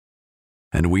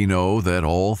And we know that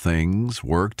all things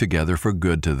work together for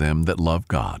good to them that love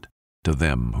God, to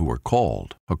them who are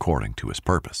called according to his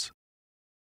purpose.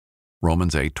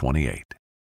 Romans 8:28.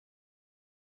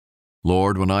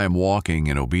 Lord, when I am walking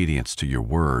in obedience to your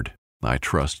word, I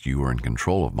trust you are in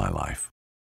control of my life.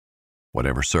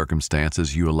 Whatever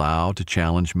circumstances you allow to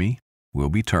challenge me will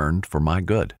be turned for my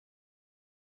good.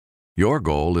 Your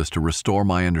goal is to restore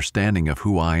my understanding of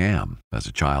who I am as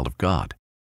a child of God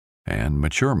and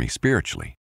mature me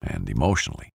spiritually and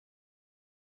emotionally.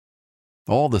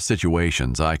 All the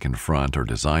situations I confront are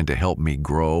designed to help me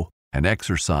grow and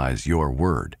exercise your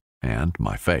word and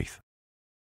my faith.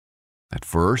 At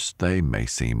first, they may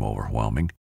seem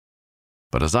overwhelming,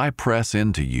 but as I press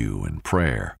into you in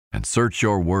prayer and search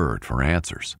your word for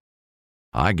answers,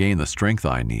 I gain the strength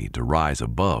I need to rise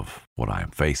above what I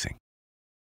am facing.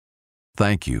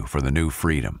 Thank you for the new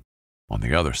freedom on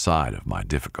the other side of my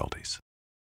difficulties.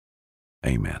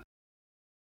 Amen.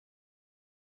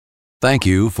 Thank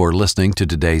you for listening to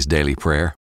today's daily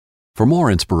prayer. For more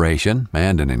inspiration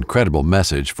and an incredible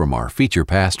message from our feature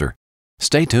pastor,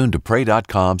 stay tuned to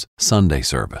Pray.com's Sunday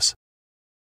service.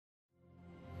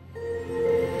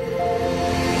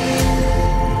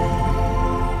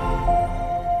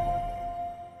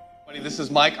 This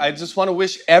is Mike. I just want to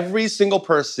wish every single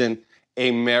person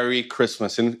a Merry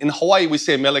Christmas. In Hawaii, we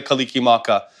say Mele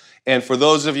Kalikimaka. And for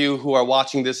those of you who are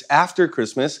watching this after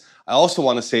Christmas, I also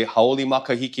want to say Haoli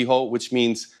Makahikiho, which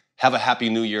means have a happy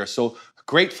new year. So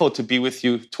grateful to be with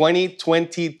you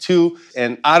 2022.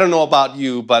 And I don't know about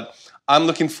you, but I'm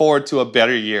looking forward to a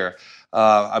better year.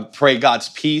 I pray God's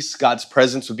peace, God's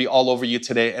presence would be all over you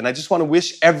today. And I just want to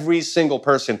wish every single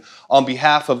person on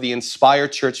behalf of the Inspire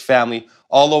Church family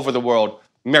all over the world,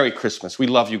 Merry Christmas. We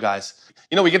love you guys.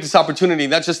 You know, we get this opportunity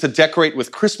not just to decorate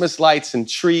with Christmas lights and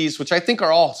trees, which I think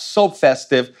are all so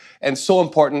festive and so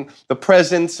important, the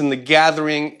presents and the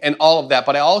gathering and all of that.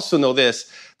 But I also know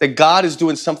this, that God is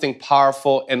doing something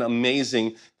powerful and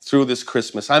amazing through this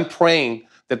Christmas. I'm praying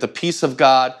that the peace of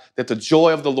God, that the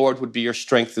joy of the Lord would be your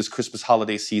strength this Christmas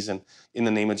holiday season in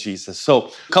the name of Jesus.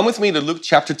 So come with me to Luke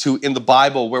chapter 2 in the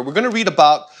Bible, where we're going to read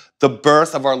about the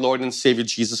birth of our Lord and Savior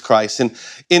Jesus Christ. And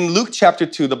in Luke chapter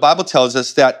 2, the Bible tells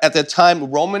us that at that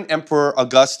time, Roman Emperor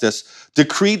Augustus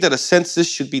decreed that a census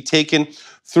should be taken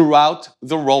throughout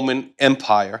the Roman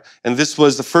Empire. And this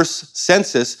was the first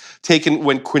census taken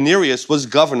when Quirinius was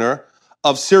governor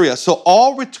of Syria. So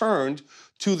all returned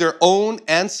to their own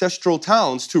ancestral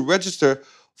towns to register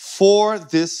for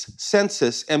this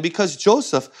census. And because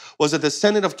Joseph was a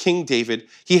descendant of King David,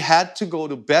 he had to go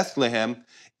to Bethlehem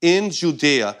in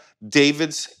Judea,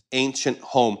 David's ancient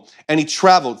home. And he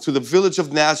traveled to the village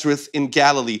of Nazareth in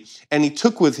Galilee, and he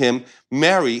took with him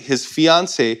Mary, his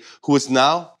fiancée, who was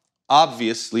now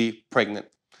obviously pregnant.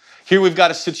 Here we've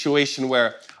got a situation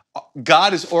where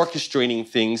God is orchestrating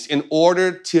things in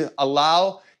order to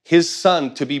allow his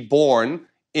son to be born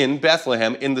in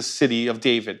Bethlehem in the city of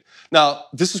David. Now,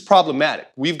 this is problematic.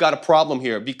 We've got a problem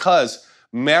here because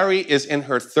Mary is in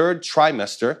her third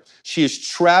trimester. She is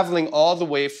traveling all the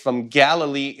way from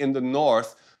Galilee in the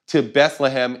north to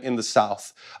Bethlehem in the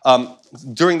south.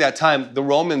 During that time, the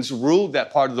Romans ruled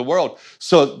that part of the world.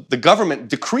 So the government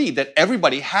decreed that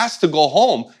everybody has to go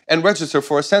home and register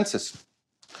for a census.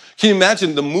 Can you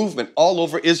imagine the movement all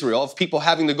over Israel of people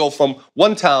having to go from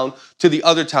one town to the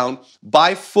other town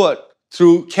by foot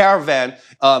through caravan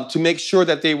to make sure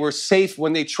that they were safe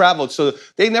when they traveled. So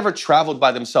they never traveled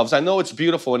by themselves. I know it's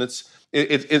beautiful and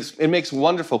it makes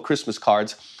wonderful Christmas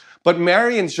cards. But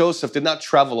Mary and Joseph did not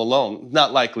travel alone,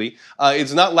 not likely.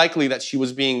 It's not likely that she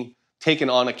was being taken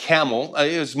on a camel.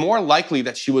 It was more likely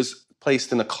that she was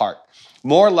placed in a cart.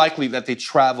 More likely that they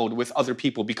traveled with other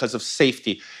people because of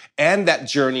safety. And that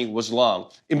journey was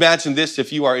long. Imagine this,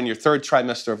 if you are in your third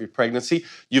trimester of your pregnancy,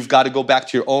 you've got to go back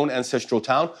to your own ancestral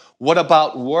town. What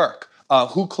about work?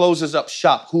 Who closes up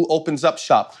shop? Who opens up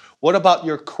shop? What about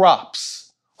your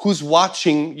crops? Who's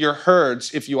watching your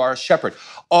herds if you are a shepherd?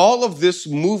 All of this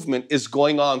movement is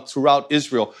going on throughout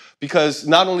Israel because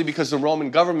not only because the Roman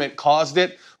government caused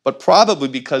it, but probably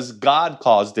because God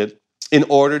caused it in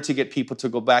order to get people to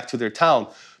go back to their town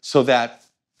so that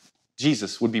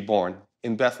Jesus would be born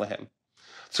in Bethlehem.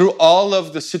 Through all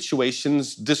of the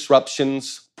situations,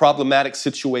 disruptions, problematic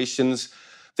situations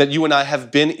that you and I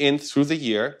have been in through the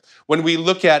year, when we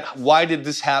look at why did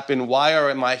this happen, why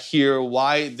am I here,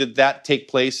 why did that take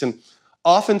place, and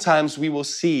oftentimes we will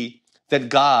see that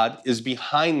God is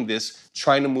behind this,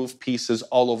 trying to move pieces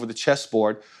all over the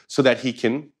chessboard so that he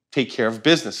can take care of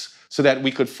business, so that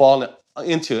we could fall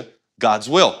into God's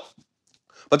will.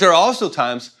 But there are also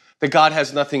times that God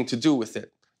has nothing to do with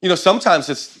it. Sometimes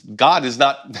it's God is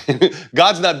not,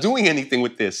 God's not doing anything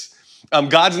with this.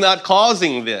 God's not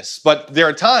causing this. But there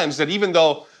are times that even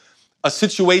though a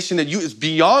situation that is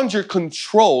beyond your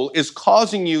control is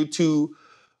causing you to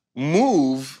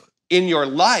move in your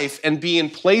life and be in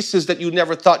places that you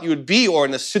never thought you would be, or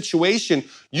in a situation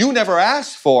you never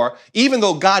asked for, even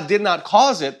though God did not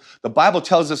cause it, the Bible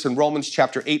tells us in Romans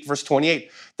chapter 8, verse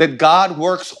 28, that God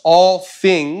works all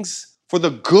things for the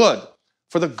good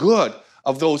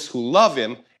of those who love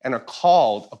him and are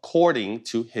called according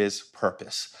to his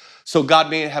purpose. So God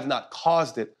may have not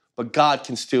caused it, but God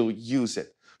can still use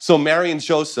it. So Mary and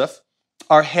Joseph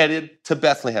are headed to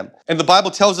Bethlehem. And the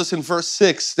Bible tells us in verse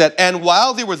 6 that, and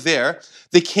while they were there,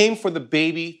 they came for the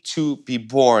baby to be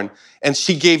born. And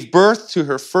she gave birth to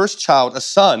her first child, a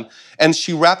son, and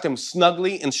she wrapped him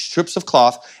snugly in strips of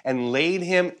cloth and laid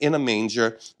him in a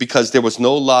manger because there was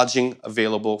no lodging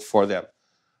available for them.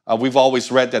 We've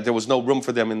always read that there was no room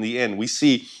for them in the inn. We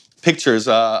see pictures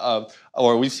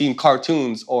or we've seen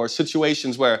cartoons or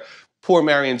situations where poor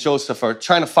Mary and Joseph are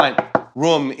trying to find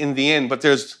room in the inn, but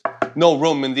there's no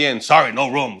room in the inn. Sorry, no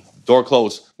room. Door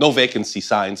closed. No vacancy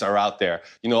signs are out there.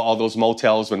 All those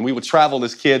motels. When we would travel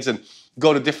as kids and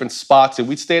go to different spots, and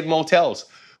we'd stay at motels.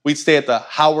 We'd stay at the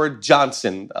Howard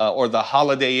Johnson or the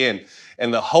Holiday Inn.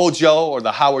 And the Hojo or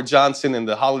the Howard Johnson and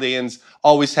the Holiday Inns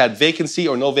always had vacancy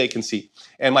or no vacancy.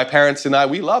 And my parents and I,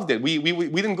 we loved it. We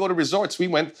didn't go to resorts. We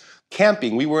went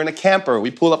camping. We were in a camper.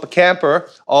 We pulled up a camper.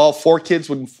 All 4 kids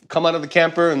would come out of the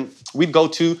camper, and we'd go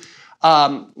to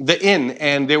the inn,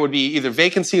 and there would be either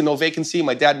vacancy or no vacancy.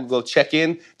 My dad would go check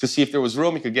in to see if there was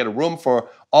room. He could get a room for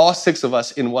all 6 of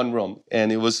us in one room,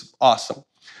 and it was awesome.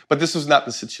 But this was not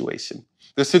the situation.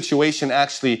 The situation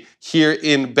actually here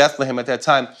in Bethlehem at that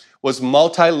time was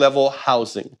multi-level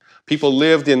housing. People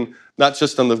lived in not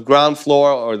just on the ground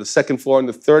floor or the second floor and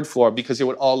the third floor, because they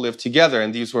would all live together,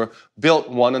 and these were built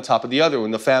one on top of the other.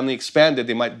 When the family expanded,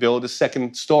 they might build a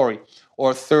second story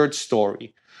or a third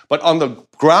story. But on the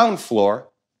ground floor,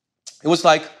 it was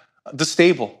like the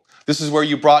stable. This is where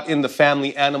you brought in the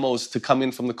family animals to come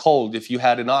in from the cold. If you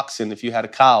had an oxen, if you had a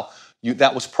cow,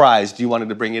 that was prized. You wanted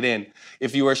to bring it in.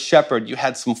 If you were a shepherd, you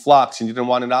had some flocks and you didn't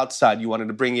want it outside. You wanted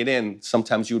to bring it in.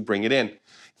 Sometimes you would bring it in.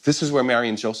 This is where Mary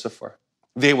and Joseph were.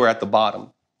 They were at the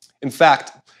bottom. In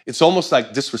fact, it's almost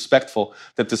like disrespectful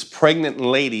that this pregnant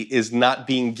lady is not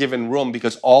being given room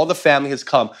because all the family has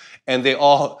come and they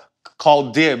all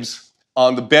called dibs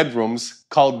on the bedrooms,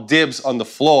 called dibs on the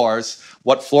floors,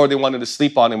 what floor they wanted to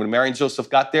sleep on. And when Mary and Joseph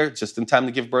got there, just in time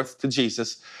to give birth to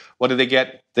Jesus, what did they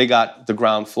get? They got the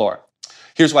ground floor.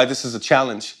 Here's why this is a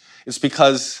challenge. It's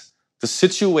because the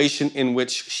situation in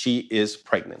which she is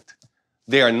pregnant.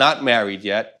 They are not married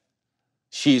yet.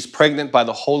 She's pregnant by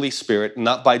the Holy Spirit,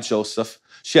 not by Joseph.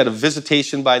 She had a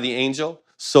visitation by the angel.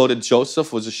 So did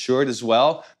Joseph, was assured as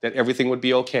well that everything would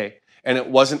be okay. And it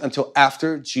wasn't until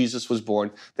after Jesus was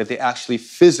born that they actually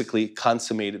physically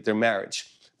consummated their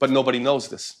marriage. But nobody knows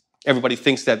this. Everybody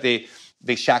thinks that they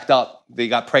shacked up. They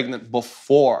got pregnant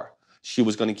before she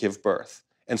was going to give birth.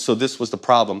 And so this was the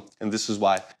problem. And this is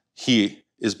why he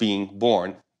is being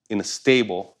born in a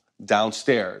stable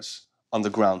downstairs on the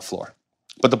ground floor.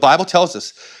 But the Bible tells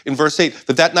us in verse 8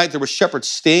 that night there were shepherds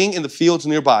staying in the fields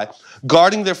nearby,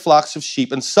 guarding their flocks of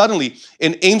sheep. And suddenly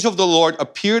an angel of the Lord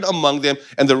appeared among them,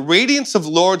 and the radiance of the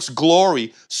Lord's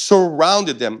glory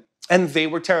surrounded them, and they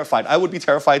were terrified. I would be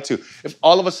terrified too if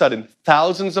all of a sudden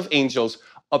thousands of angels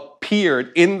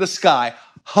appeared in the sky,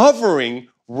 hovering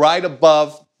right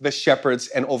above the shepherds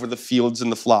and over the fields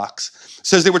and the flocks. It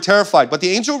says they were terrified, but the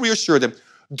angel reassured them,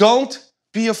 "Don't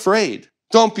be afraid.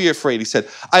 Don't be afraid," he said.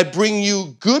 "I bring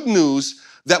you good news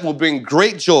that will bring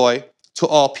great joy to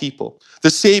all people. The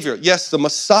Savior, yes, the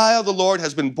Messiah, the Lord,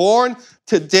 has been born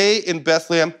today in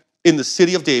Bethlehem in the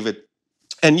city of David.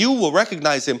 And you will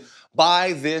recognize him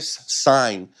by this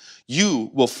sign.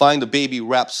 You will find a baby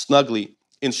wrapped snugly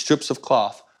in strips of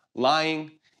cloth,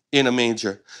 lying in a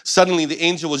manger." Suddenly the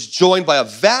angel was joined by a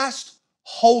vast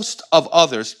host of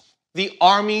others, the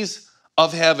armies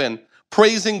of heaven,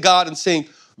 praising God and saying,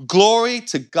 "Glory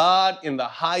to God in the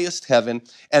highest heaven,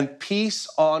 and peace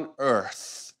on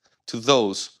earth to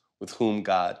those with whom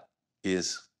God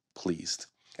is pleased."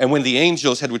 And when the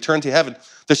angels had returned to heaven,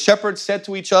 the shepherds said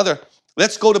to each other,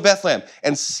 "Let's go to Bethlehem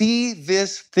and see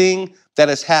this thing that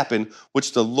has happened,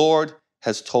 which the Lord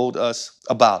has told us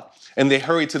about." And they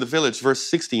hurried to the village, verse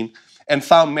 16, and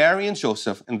found Mary and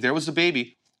Joseph, and there was a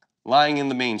baby lying in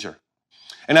the manger.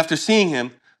 And after seeing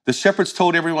him, the shepherds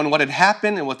told everyone what had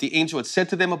happened and what the angel had said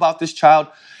to them about this child.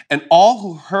 And all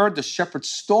who heard the shepherd's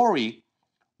story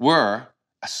were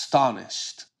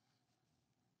astonished.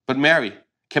 But Mary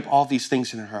kept all these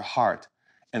things in her heart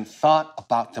and thought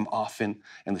about them often.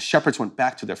 And the shepherds went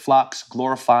back to their flocks,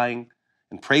 glorifying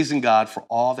and praising God for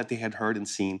all that they had heard and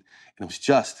seen. And it was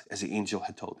just as the angel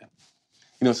had told them.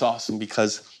 You know, it's awesome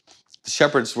because the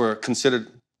shepherds were considered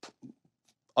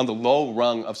on the low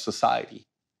rung of society,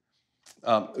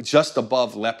 just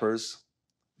above lepers,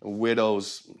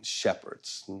 widows,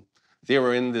 shepherds. And they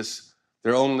were in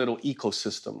their own little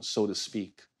ecosystem, so to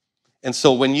speak. And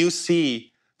so when you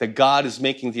see that God is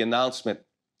making the announcement,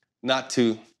 not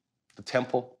to the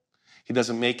temple, he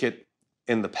doesn't make it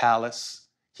in the palace,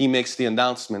 he makes the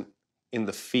announcement in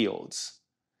the fields.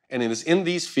 And it is in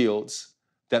these fields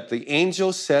that the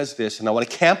angel says this, and I want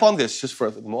to camp on this just for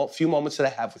a few moments that I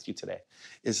have with you today,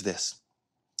 is this: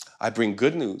 I bring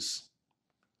good news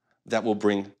that will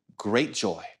bring great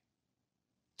joy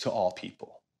to all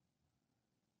people.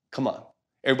 Come on.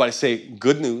 Everybody say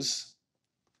good news,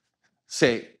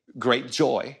 say great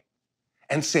joy,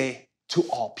 and say to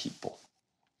all people.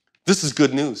 This is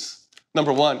good news.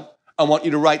 Number one, I want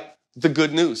you to write the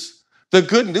good news. The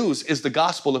good news is the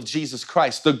gospel of Jesus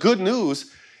Christ. The good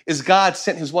news is God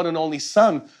sent his one and only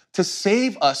Son to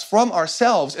save us from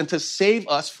ourselves and to save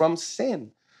us from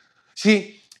sin.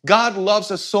 See, God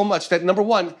loves us so much that, number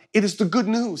one, it is the good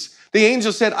news. The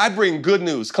angel said, I bring good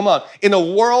news. Come on. In a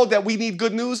world that we need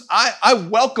good news, I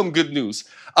welcome good news.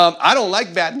 I don't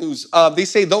like bad news. They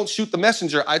say don't shoot the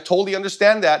messenger. I totally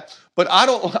understand that. But I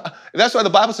don't, that's why the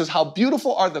Bible says, how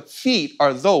beautiful are the feet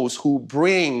are those who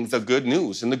bring the good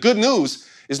news. And the good news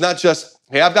is not just,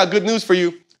 hey, I've got good news for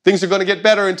you. Things are going to get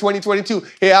better in 2022.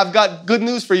 Hey, I've got good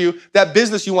news for you. That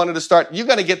business you wanted to start, you're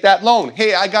going to get that loan.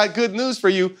 Hey, I got good news for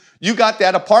you. You got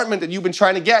that apartment that you've been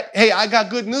trying to get. Hey, I got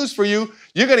good news for you.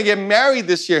 You're going to get married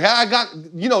this year. Hey,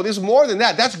 there's more than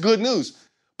that. That's good news.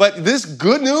 But this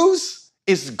good news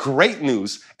is great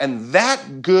news. And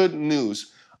that good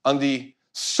news on the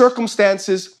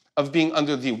circumstances of being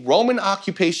under the Roman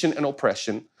occupation and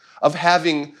oppression, of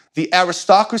having the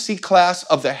aristocracy class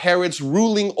of the Herods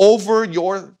ruling over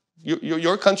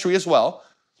your country as well,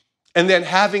 and then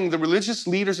having the religious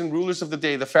leaders and rulers of the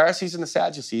day, the Pharisees and the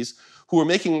Sadducees, who were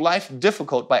making life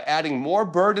difficult by adding more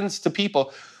burdens to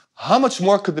people. How much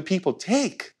more could the people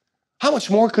take? How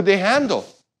much more could they handle?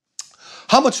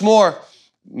 How much more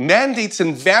mandates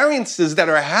and variances that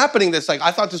are happening that's like,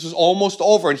 I thought this was almost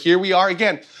over, and here we are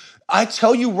again. I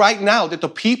tell you right now that the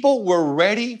people were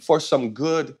ready for some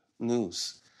good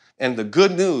news. And the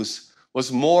good news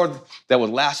was more that would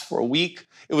last for a week.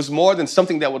 It was more than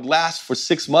something that would last for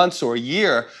 6 months or a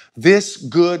year. This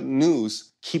good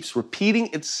news keeps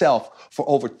repeating itself for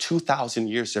over 2,000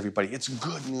 years, everybody. It's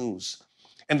good news.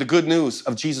 And the good news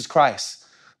of Jesus Christ,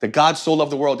 that God so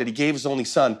loved the world that he gave his only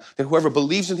Son, that whoever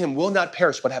believes in him will not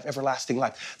perish but have everlasting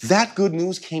life. That good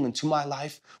news came into my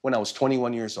life when I was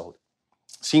 21 years old.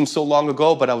 Seems so long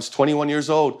ago, but I was 21 years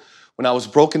old when I was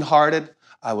brokenhearted.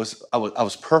 I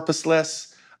was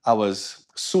purposeless. I was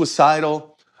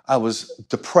suicidal. I was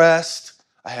depressed.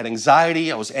 I had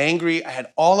anxiety. I was angry. I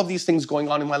had all of these things going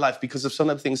on in my life because of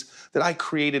some of the things that I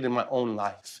created in my own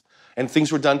life. And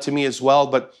things were done to me as well.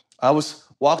 But I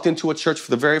walked into a church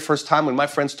for the very first time when my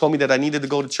friends told me that I needed to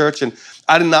go to church, and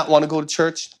I did not want to go to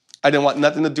church. I didn't want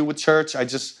nothing to do with church.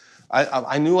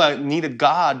 I knew I needed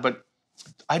God, but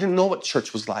I didn't know what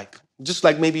church was like. Just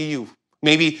like maybe you.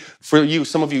 Maybe for you,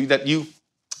 some of you, that you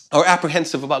are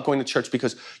apprehensive about going to church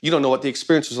because you don't know what the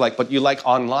experience was like, but you like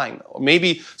online. Or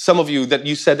maybe some of you that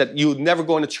you said that you would never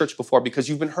go into church before because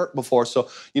you've been hurt before, so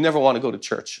you never want to go to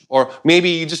church. Or maybe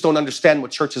you just don't understand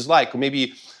what church is like. Or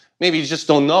maybe you just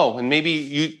don't know, and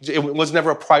maybe it was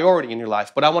never a priority in your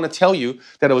life. But I want to tell you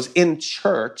that it was in a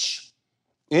church,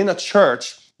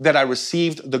 that I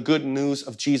received the good news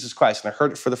of Jesus Christ, and I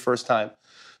heard it for the first time.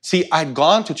 See, I'd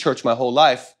gone to church my whole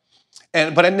life,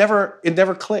 but it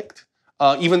never clicked.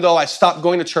 Even though I stopped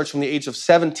going to church from the age of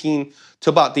 17 to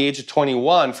about the age of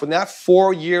 21, for that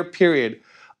 4-year period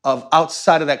of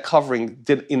outside of that covering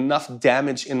did enough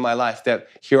damage in my life that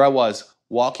here I was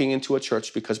walking into a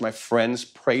church because my friends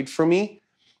prayed for me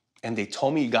and they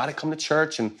told me, you got to come to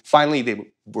church. And finally,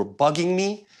 they were bugging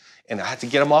me and I had to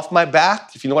get them off my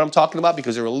back, if you know what I'm talking about,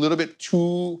 because they were a little bit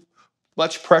too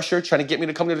much pressure trying to get me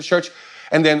to come to the church.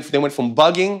 And then they went from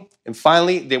bugging, and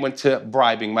finally they went to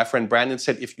bribing. My friend Brandon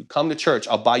said, if you come to church,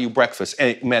 I'll buy you breakfast.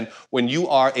 And man, when you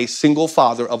are a single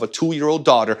father of a 2-year-old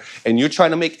daughter, and you're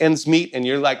trying to make ends meet, and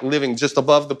you're like living just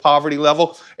above the poverty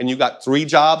level, and you got 3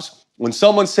 jobs, when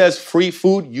someone says free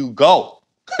food, you go.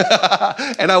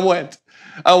 And I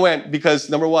went because,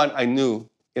 number one, I knew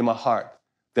in my heart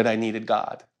that I needed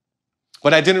God.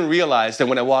 But I didn't realize that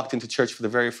when I walked into church for the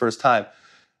very first time,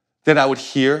 that I would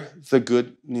hear the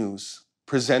good news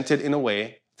presented in a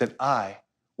way that I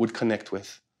would connect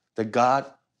with. That God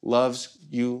loves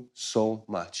you so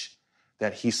much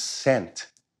that he sent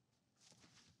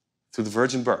through the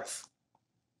virgin birth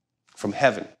from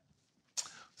heaven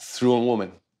through a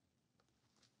woman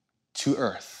to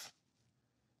earth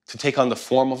to take on the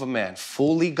form of a man,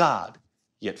 fully God,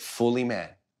 yet fully man,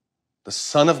 the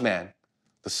Son of Man,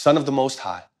 the Son of the Most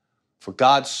High. For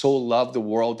God so loved the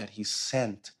world that he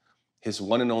sent his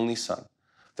one and only Son,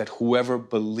 that whoever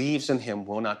believes in him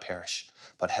will not perish,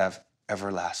 but have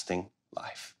everlasting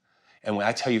life. And when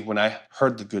I tell you, when I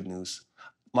heard the good news,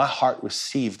 my heart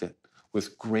received it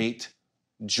with great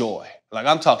joy. Like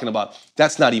I'm talking about,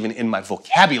 that's not even in my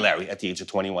vocabulary at the age of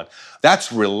 21.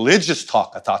 That's religious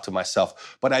talk, I thought to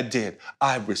myself, but I did.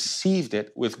 I received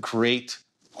it with great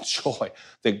joy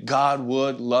that God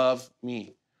would love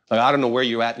me. Like, I don't know where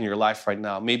you're at in your life right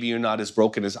now. Maybe you're not as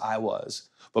broken as I was,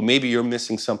 but maybe you're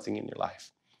missing something in your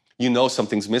life. You know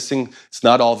something's missing. It's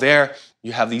not all there.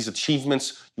 You have these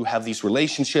achievements. You have these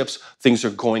relationships. Things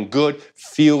are going good,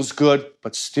 feels good,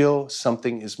 but still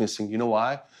something is missing. You know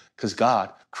why? Because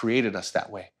God created us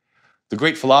that way. The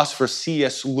great philosopher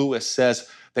C.S. Lewis says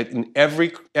that in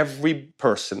every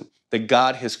person that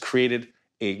God has created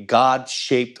a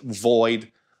God-shaped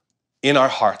void in our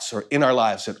hearts or in our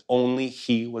lives that only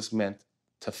he was meant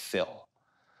to fill.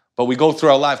 But we go through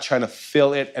our life trying to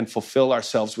fill it and fulfill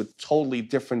ourselves with totally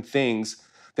different things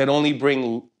that only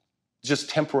bring just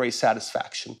temporary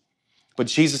satisfaction. But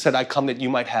Jesus said, I come that you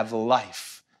might have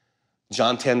life.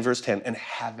 John 10, verse 10, and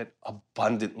have it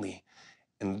abundantly.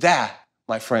 And that,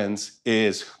 my friends,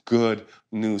 is good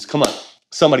news. Come on,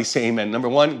 somebody say amen. Number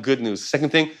one, good news.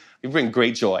 Second thing, we bring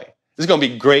great joy. This is going to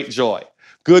be great joy.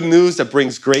 Good news that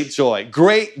brings great joy.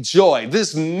 Great joy.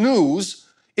 This news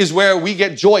is where we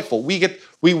get joyful.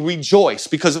 We rejoice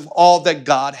because of all that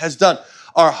God has done.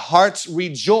 Our hearts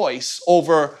rejoice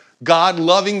over God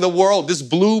loving the world, this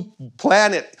blue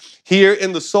planet here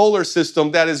in the solar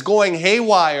system that is going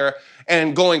haywire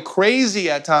and going crazy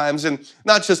at times, and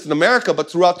not just in America,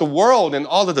 but throughout the world and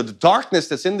all of the darkness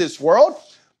that's in this world.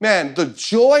 Man, the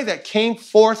joy that came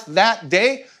forth that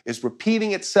day is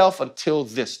repeating itself until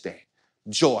this day.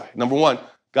 Joy. Number one,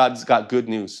 God's got good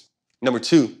news. Number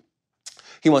two,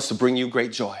 he wants to bring you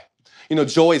great joy. You know,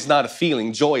 joy is not a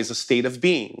feeling. Joy is a state of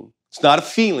being. It's not a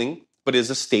feeling, but is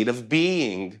a state of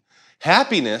being.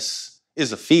 Happiness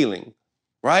is a feeling,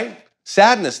 right?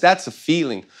 Sadness, that's a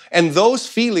feeling. And those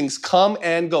feelings come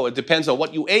and go. It depends on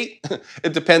what you ate.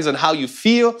 It depends on how you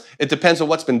feel. It depends on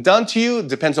what's been done to you. It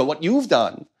depends on what you've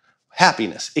done.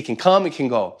 Happiness, it can come, it can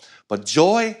go. But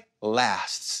joy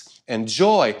lasts. And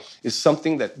joy is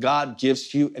something that God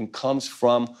gives you and comes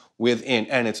from within.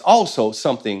 And it's also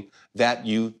something that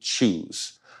you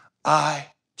choose. I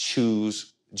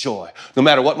choose joy. No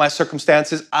matter what my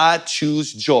circumstances, I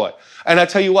choose joy. And I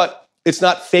tell you what, it's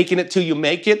not faking it till you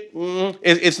make it.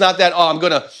 It's not that, I'll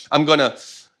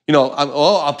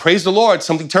praise the Lord.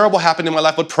 Something terrible happened in my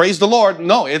life, but praise the Lord.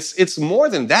 No, it's more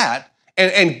than that.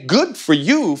 And good for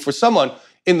you, for someone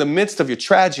in the midst of your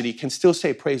tragedy can still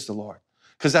say, praise the Lord.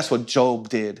 Because that's what Job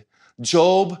did.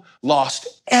 Job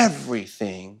lost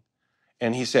everything.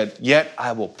 And he said, yet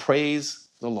I will praise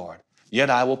the Lord.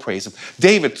 Yet I will praise him.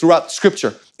 David, throughout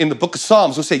scripture, in the book of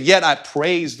Psalms, will say, yet I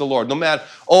praise the Lord. No matter,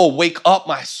 wake up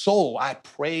my soul. I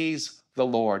praise the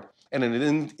Lord. And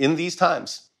in these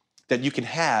times that you can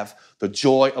have the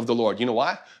joy of the Lord. You know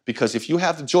why? Because if you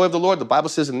have the joy of the Lord, the Bible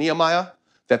says in Nehemiah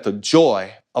that the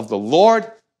joy of the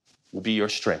Lord will be your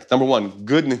strength. Number one,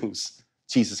 good news.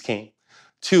 Jesus came.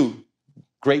 Two,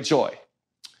 great joy.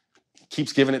 He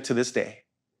keeps giving it to this day.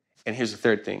 And here's the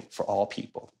third thing, for all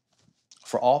people.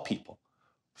 For all people.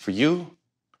 For you,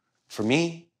 for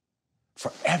me,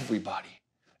 for everybody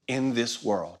in this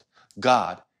world,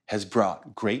 God has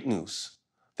brought great news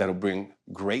that'll bring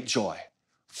great joy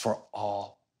for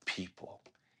all people.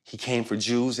 He came for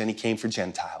Jews and he came for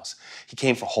Gentiles. He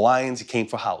came for Hawaiians, he came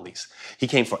for Haoles. He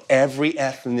came for every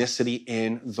ethnicity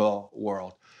in the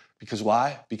world. Because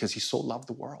why? Because he so loved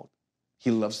the world. He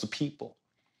loves the people.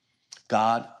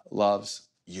 God loves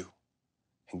you.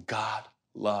 And God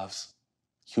loves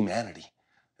humanity.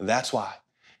 And that's why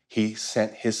he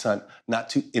sent his son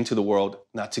into the world,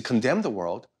 not to condemn the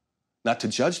world, not to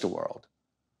judge the world,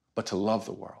 but to love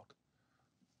the world.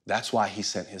 That's why he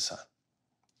sent his son.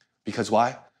 Because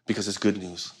why? Because it's good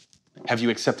news. Have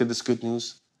you accepted this good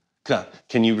news?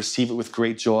 Can you receive it with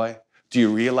great joy? Do you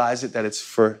realize that it's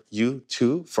for you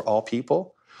too, for all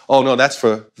people? Oh, no, that's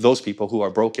for those people who are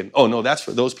broken. Oh, no, that's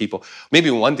for those people.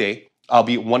 Maybe one day I'll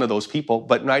be one of those people,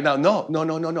 but right now,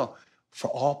 no. For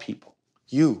all people,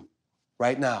 you,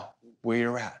 right now, where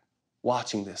you're at,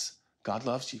 watching this, God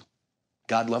loves you.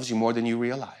 God loves you more than you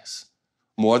realize.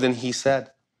 more than he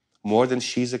said, more than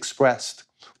she's expressed,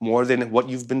 more than what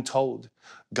you've been told.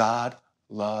 God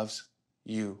loves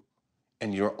you,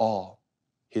 and you're all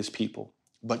his people.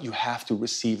 But you have to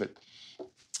receive it.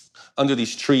 Under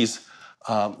these trees,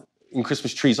 in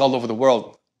Christmas trees all over the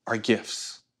world, are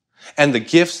gifts. And the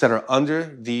gifts that are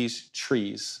under these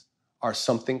trees are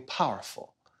something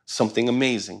powerful, something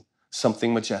amazing,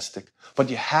 something majestic. But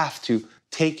you have to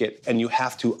take it, and you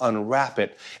have to unwrap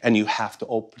it, and you have to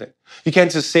open it. You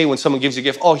can't just say when someone gives you a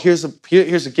gift, oh, here's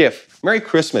a gift, Merry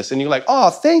Christmas, and you're like, oh,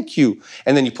 thank you.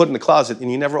 And then you put it in the closet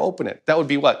and you never open it. That would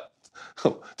be what?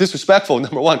 Disrespectful,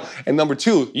 number one. And number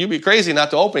two, you'd be crazy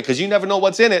not to open it because you never know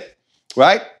what's in it,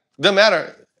 right? Doesn't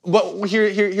matter. But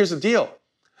here's the deal.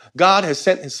 God has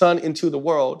sent his son into the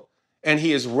world, and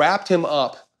he has wrapped him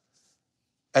up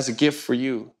as a gift for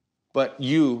you. But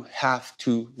you have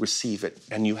to receive it,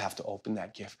 and you have to open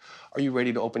that gift. Are you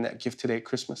ready to open that gift today at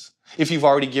Christmas? If you've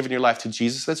already given your life to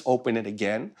Jesus, let's open it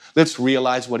again. Let's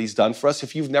realize what he's done for us.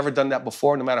 If you've never done that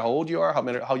before, no matter how old you are,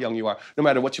 how young you are, no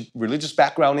matter what your religious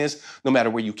background is, no matter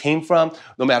where you came from,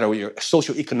 no matter what your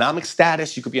socioeconomic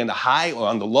status, you could be on the high or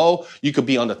on the low, you could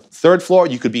be on the third floor,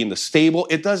 you could be in the stable.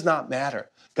 It does not matter.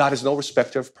 God is no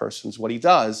respecter of persons. What he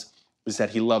does is that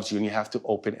he loves you, and you have to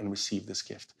open and receive this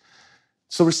gift.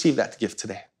 So receive that gift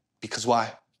today. Because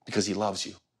why? Because he loves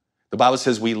you. The Bible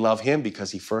says we love him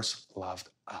because he first loved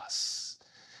us.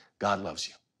 God loves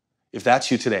you. If that's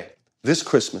you today, this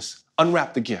Christmas,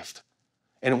 unwrap the gift.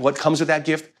 And what comes with that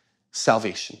gift?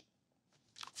 Salvation.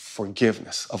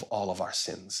 Forgiveness of all of our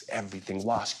sins. Everything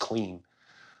washed clean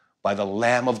by the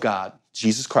Lamb of God,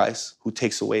 Jesus Christ, who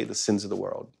takes away the sins of the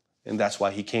world. And that's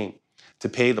why he came, to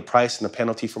pay the price and the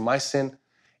penalty for my sin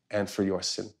and for your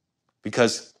sin.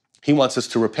 Because he wants us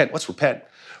to repent. What's repent?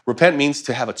 Repent means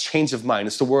to have a change of mind.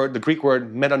 It's the Greek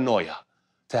word metanoia,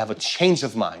 to have a change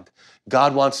of mind.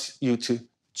 God wants you to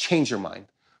change your mind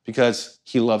because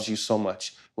he loves you so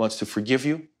much. He wants to forgive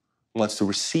you, wants to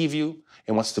receive you,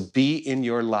 and wants to be in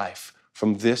your life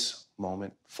from this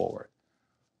moment forward.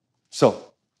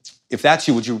 So, if that's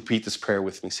you, would you repeat this prayer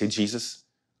with me? Say, Jesus,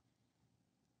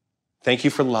 thank you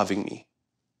for loving me.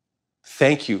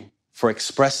 Thank you for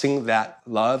expressing that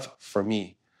love for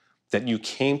me, that you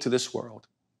came to this world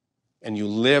and you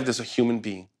lived as a human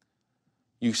being.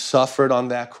 You suffered on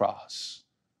that cross.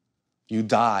 You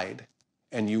died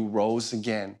and you rose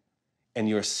again, and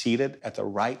you're seated at the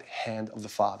right hand of the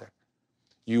Father.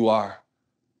 You are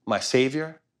my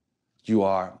Savior. You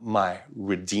are my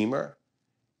Redeemer.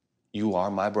 You are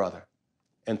my brother.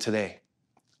 And today,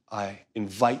 I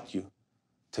invite you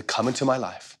to come into my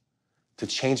life, to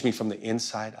change me from the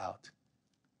inside out,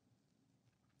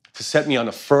 to set me on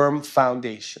a firm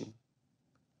foundation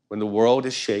when the world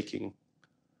is shaking,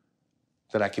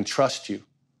 that I can trust you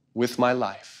with my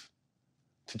life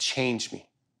to change me,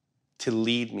 to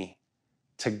lead me,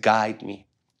 to guide me,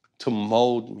 to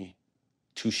mold me,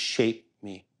 to shape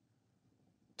me,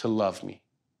 to love me,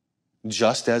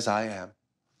 just as I am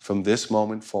from this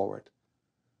moment forward,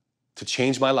 to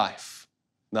change my life,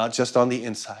 not just on the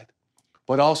inside,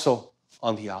 but also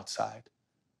on the outside,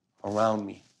 around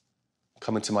me.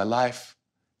 Come into my life,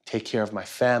 take care of my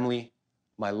family,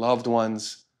 my loved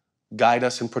ones, guide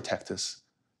us and protect us.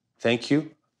 Thank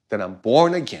you that I'm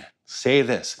born again. Say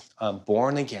this, I'm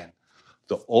born again.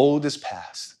 The old is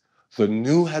past, the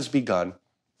new has begun.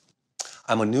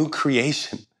 I'm a new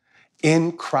creation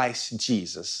in Christ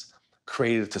Jesus,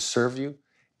 created to serve you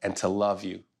and to love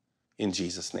you in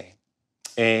Jesus' name.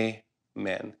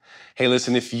 Amen. Hey,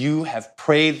 listen, if you have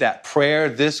prayed that prayer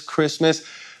this Christmas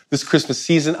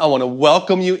season, I want to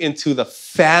welcome you into the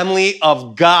family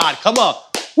of God. Come on.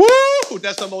 Woo!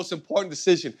 That's the most important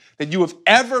decision that you have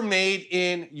ever made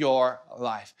in your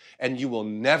life. And you will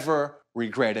never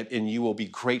regret it, and you will be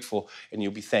grateful and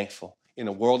you'll be thankful. In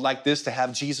a world like this, to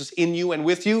have Jesus in you and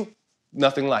with you,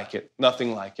 nothing like it,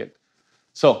 nothing like it.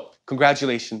 So,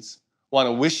 congratulations. I want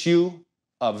to wish you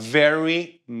a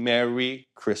very Merry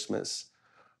Christmas.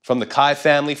 From the Kai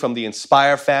family, from the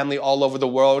Inspire family all over the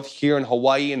world, here in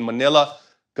Hawaii, in Manila,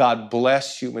 God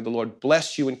bless you. May the Lord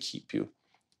bless you and keep you.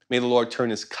 May the Lord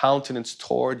turn his countenance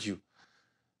toward you.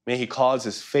 May he cause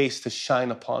his face to shine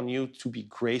upon you, to be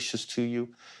gracious to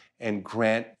you, and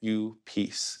grant you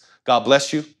peace. God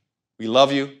bless you. We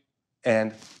love you,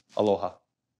 and aloha.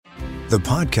 The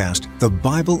podcast, The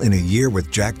Bible in a Year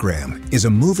with Jack Graham, is a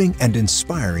moving and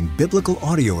inspiring biblical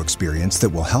audio experience that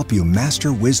will help you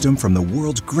master wisdom from the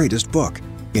world's greatest book.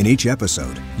 In each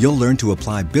episode, you'll learn to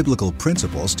apply biblical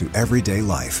principles to everyday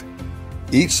life.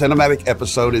 Each cinematic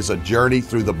episode is a journey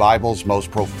through the Bible's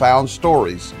most profound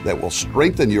stories that will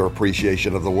strengthen your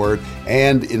appreciation of the Word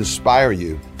and inspire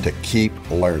you to keep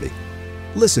learning.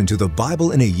 Listen to The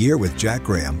Bible in a Year with Jack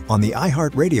Graham on the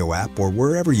iHeartRadio app or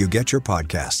wherever you get your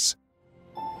podcasts.